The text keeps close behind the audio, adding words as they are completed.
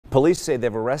Police say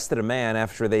they've arrested a man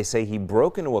after they say he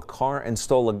broke into a car and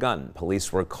stole a gun.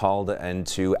 Police were called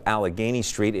into Allegheny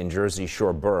Street in Jersey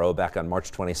Shore Borough back on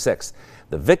March 26th.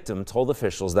 The victim told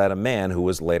officials that a man who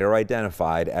was later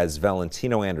identified as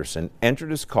Valentino Anderson entered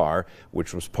his car,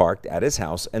 which was parked at his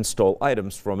house, and stole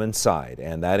items from inside.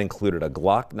 And that included a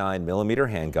Glock 9mm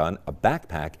handgun, a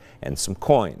backpack, and some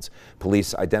coins.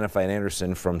 Police identified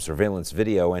Anderson from surveillance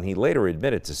video, and he later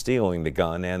admitted to stealing the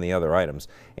gun and the other items.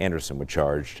 Anderson was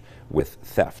charged with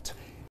theft.